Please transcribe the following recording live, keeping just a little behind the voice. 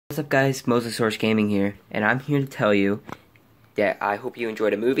What's up guys, Mosasaurus Gaming here, and I'm here to tell you that I hope you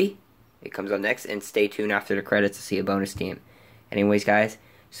enjoyed a movie. It comes on next, and stay tuned after the credits to see a bonus team. Anyways guys,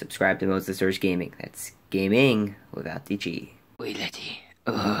 subscribe to Mosasaurus Gaming. That's gaming without the G. Wait, Letty.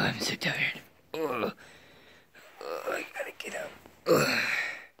 Oh, I'm so tired. Oh, I gotta get up.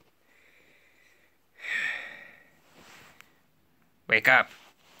 Wake up.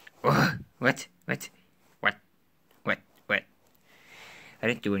 What? I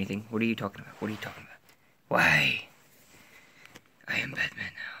didn't do anything. What are you talking about? Why? I am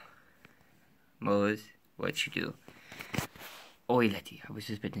Batman now. Mose, what'd you do? Oi, Letty, I was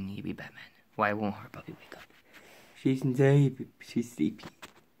just pretending to be Batman. Why won't her puppy wake up? She's sleepy. She's sleepy.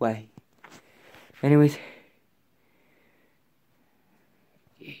 Why? Anyways.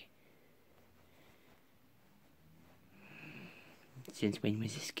 Yeah. Since when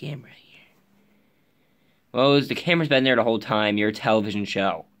was this camera here? Well, the camera's been there the whole time. You're a television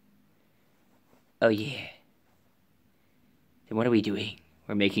show. Oh, yeah. Then what are we doing?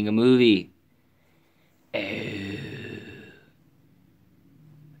 We're making a movie. Oh.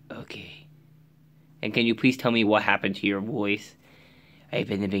 Okay. And can you please tell me what happened to your voice? I've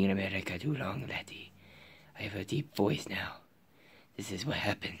been living in America too long, Letty. I have a deep voice now. This is what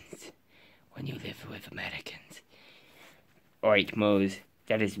happens when you live with Americans. Alright, Mose.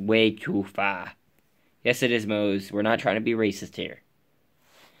 That is way too far. Yes, it is, Mose. We're not trying to be racist here.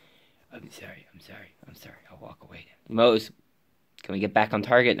 I'm sorry. I'll walk away. Mose, can we get back on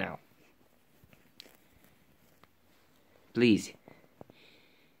target now? Please.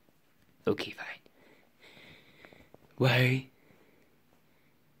 Okay, fine. Why?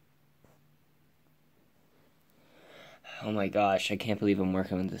 Oh my gosh, I can't believe I'm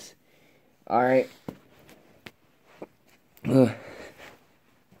working on this. Alright.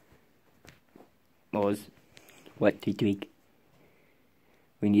 Mose, what, Turtwig?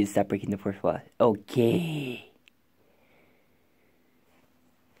 We need to stop breaking the fourth wall. Okay.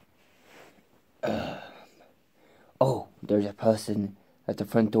 Oh, there's a person at the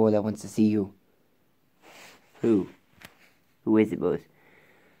front door that wants to see you. Who? Who is it, Mose?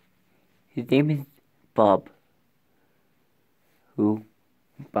 His name is Bob. Who?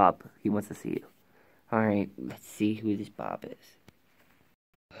 Bob. He wants to see you. Alright, let's see who this Bob is.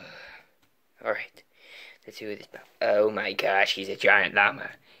 Alright, let's see who this Bob. Oh my gosh, he's a giant llama.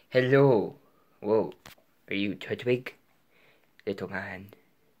 Hello. Whoa. Are you Turtwig? Little man.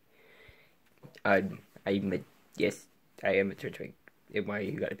 Yes, I am a Turtwig. And why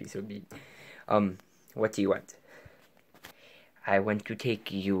you gotta be so mean? What do you want? I want to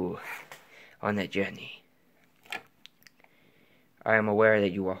take you on a journey. I am aware that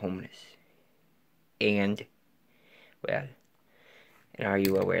you are homeless. And, well, and are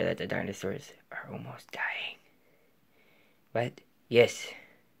you aware that the dinosaurs are almost dying? What? Yes.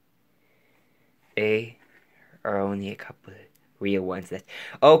 They are only a couple of real ones left.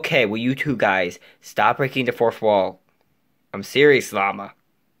 Okay, well you two guys, stop breaking the fourth wall. I'm serious, llama.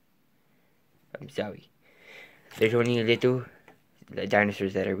 I'm sorry. There's only a little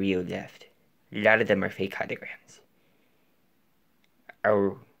dinosaurs that are real left. A lot of them are fake holograms.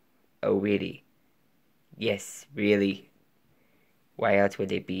 Oh, really? Yes, really. Why else would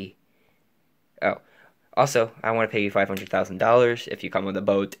they be? Oh, also, I want to pay you $500,000 if you come on the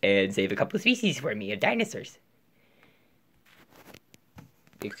boat and save a couple of species for me of dinosaurs.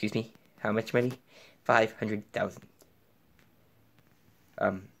 Excuse me? How much money? 500,000.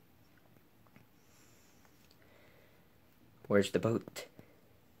 Where's the boat?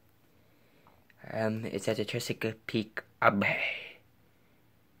 It's at the Chesapeake Bay.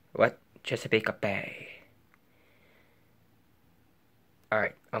 What? Chesapeake Bay.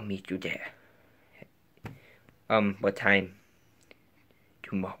 Alright, I'll meet you there. What time?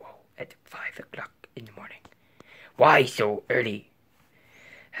 Tomorrow at 5 o'clock in the morning. Why so early?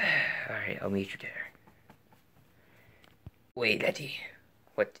 Alright, I'll meet you there. Wait, Letty.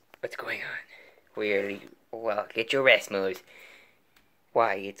 What's going on? Where are you? Well, get your rest, Mose.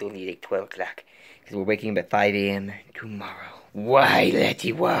 Why? It's only like 12 o'clock. Because we're waking up at 5 a.m. tomorrow. Why,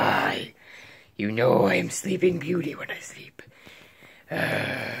 Letty, why? You know I am Sleeping Beauty when I sleep.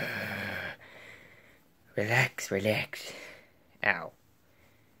 Relax. Ow.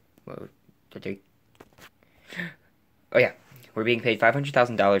 Whoa. Oh yeah, we're being paid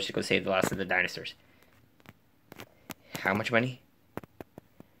 $500,000 to go save the last of the dinosaurs. How much money?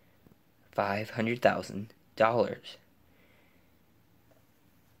 $500,000.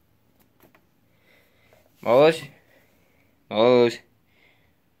 Mose? Are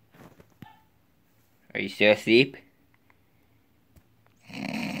you still asleep?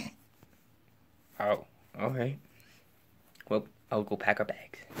 Oh, alright. Well, I'll go pack our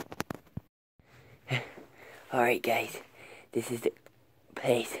bags. Alright, guys. This is the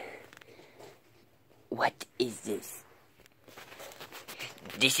place. What is this?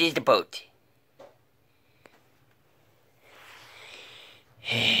 This is the boat.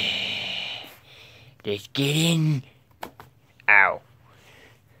 Let's get in. Ow.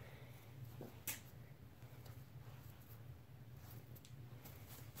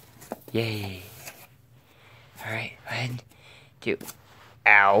 Yay. Alright, 1, 2.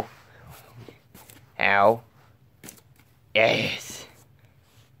 Ow. Ow. Yes.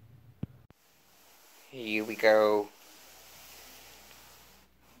 Here we go.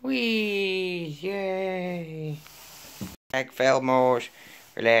 Whee! Yay! Back fell, Mose.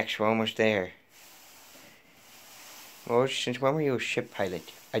 Relax, we're almost there. Mose, since when were you a ship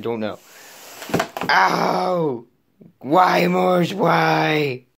pilot? I don't know. Ow! Why, Mose?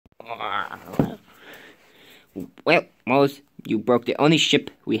 Why? Well, Mose, you broke the only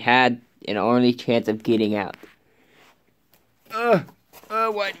ship we had and our only chance of getting out.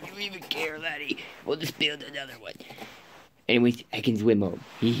 Why did you even care, laddie? We'll just build another one. Anyways, I can swim home.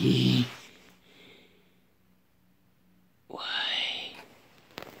 Why?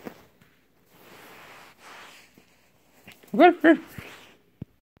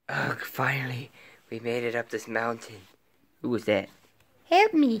 Oh, finally, we made it up this mountain. Who was that?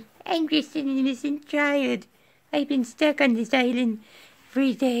 Help me! I'm just an innocent child. I've been stuck on this island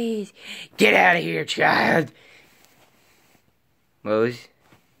for days. Get out of here, child! Mose,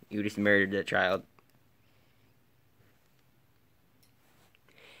 you just murdered that child.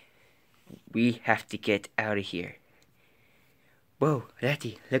 We have to get out of here. Whoa,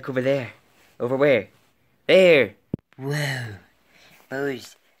 Ratty, look over there. Over where? There! Whoa.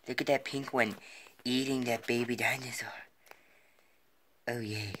 Mose, look at that pink one eating that baby dinosaur. Oh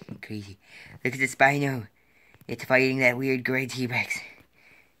yeah, crazy. Look at the Spino. It's fighting that weird gray T-Rex.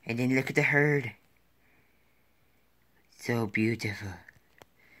 And then look at the herd. So beautiful.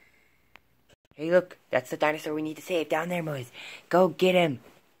 Hey look, that's the dinosaur we need to save down there, Mose. Go get him.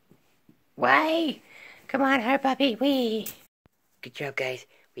 Why? Come on, her puppy, wee. Good job, guys.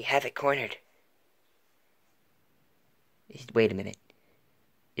 We have it cornered. Wait a minute.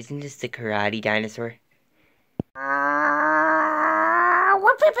 Isn't this the karate dinosaur?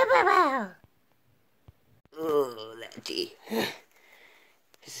 Oh, Laddie.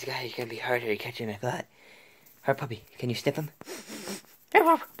 This guy's gonna be harder to catch than I thought. Hard puppy, can you sniff him? Is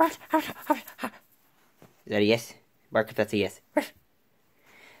that a yes? Mark if that's a yes.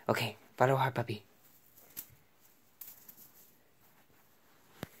 Okay, follow hard puppy.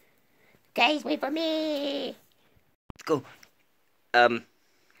 Guys, wait for me! Let's go.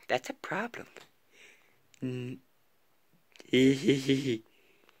 That's a problem.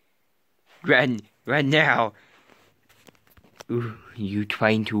 Run now. Ooh, you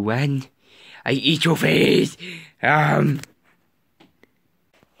trying to run? I eat your face. Wait,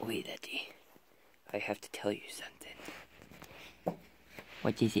 Eddie. I have to tell you something.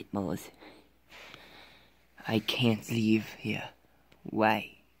 What is it, Mose? I can't leave here.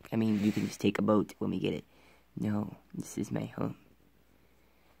 Why? I mean, you can just take a boat when we get it. No, this is my home.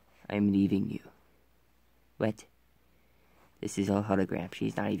 I'm leaving you. What? This is all hologram.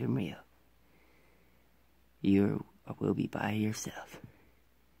 She's not even real. You will be by yourself.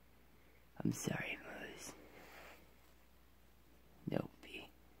 I'm sorry, Mose. No, B.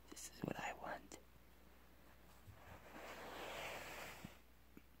 This is what I want.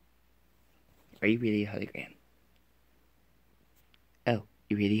 Are you really a hologram? Oh,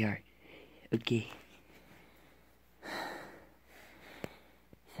 you really are. Okay.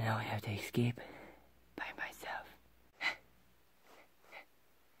 So now I have to escape by myself.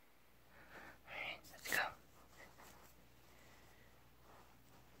 Alright, let's go.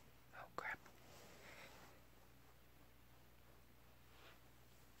 Oh, crap.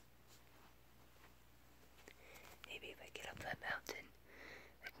 Maybe if I get up that mountain,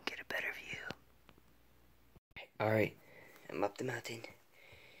 I can get a better view. Alright, I'm up the mountain.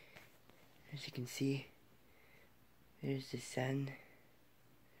 As you can see, there's the sun.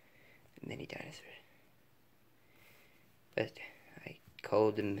 Many dinosaurs. But I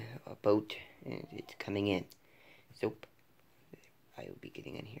called them a boat and it's coming in. So I will be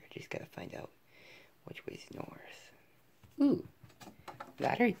getting in here. Just gotta find out which way's north. Ooh,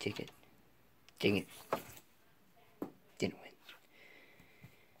 lottery ticket. Dang it. Didn't win.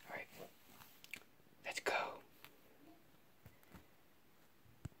 Alright. Let's go.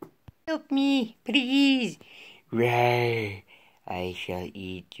 Help me, please. Ray. I shall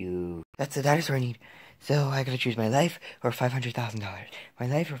eat you. That's the dinosaur I need. So I gotta choose my life or $500,000. My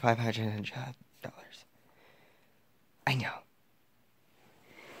life or $500,000. I know.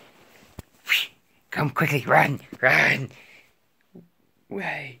 Go. Come quickly, run, run.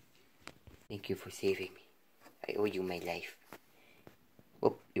 Why? Thank you for saving me. I owe you my life.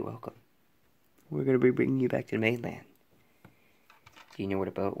 Oh, you're welcome. We're gonna be bringing you back to the mainland. Do you know what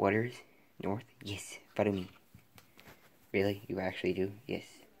about water is? North? Yes, follow me. Really? You actually do? Yes.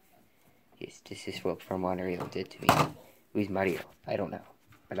 Yes, this is what from Mario did to me. Who's Mario? I don't know.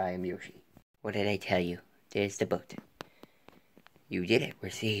 But I am Yoshi. What did I tell you? There's the boat. You did it. We're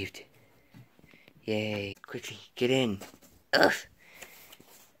saved. Yay. Quickly, get in. Ugh.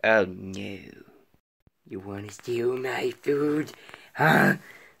 Oh no. You want to steal my food? Huh?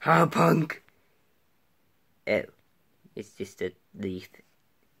 Huh, punk? Oh. It's just a leaf.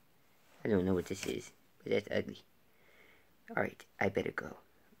 I don't know what this is, but that's ugly. Alright, I better go.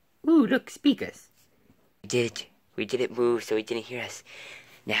 Ooh, look, speakers. We did it. We didn't move, so he didn't hear us.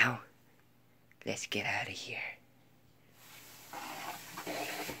 Now, let's get out of here.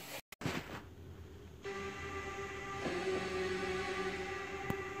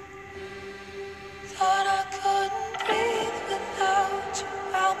 Thought I couldn't breathe without you.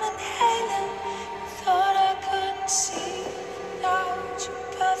 I'm inhaling. Thought I couldn't see without your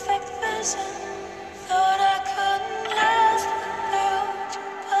perfect vision. Thought I couldn't last without you,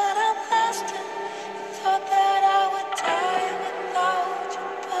 but I'm lasting. Thought that I would die without you,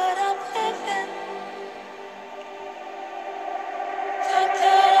 but I'm living. Thought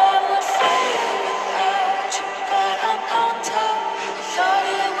that I would fail without you, but I'm on top. Thought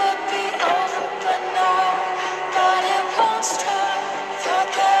it would be over, but it won't stop. Thought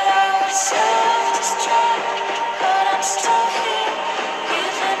that I would self-destruct, but I'm still here.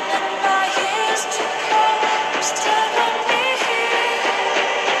 Even in my years to come, I'm still gonna be here.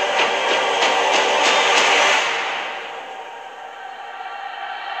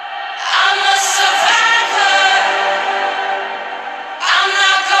 I'm a survivor. I'm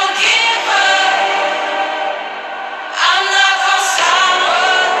not gonna give up. I'm not gonna stop.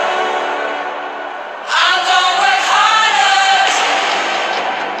 I'm gonna work harder.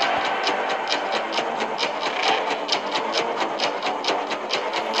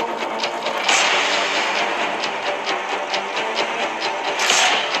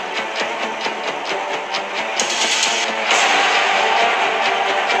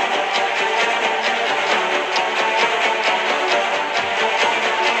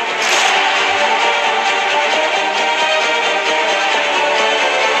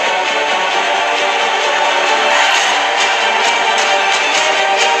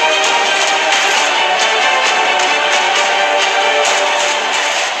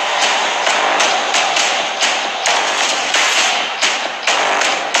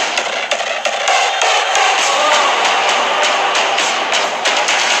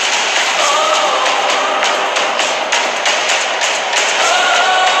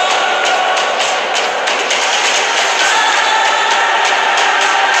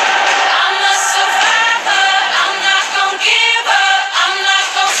 I'm a survivor. I'm not gonna give up. I'm not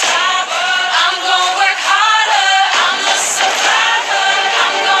gonna stop. I'm gonna work harder. I'm a survivor.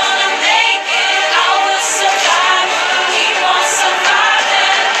 I'm gonna make it. I will survive. Keep on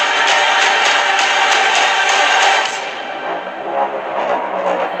surviving.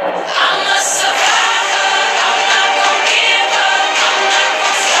 I'm a survivor. I'm not gonna give up. I'm not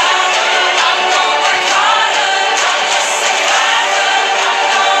gonna stop. I'm gonna work harder. I'm a survivor. I'm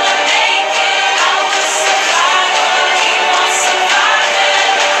gonna make it. I will survive. Keep on surviving.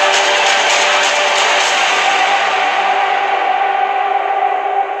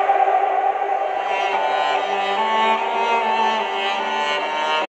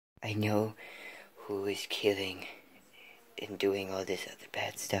 I know who is killing and doing all this other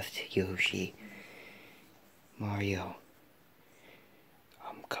bad stuff to Yoshi. Mario,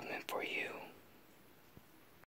 I'm coming for you.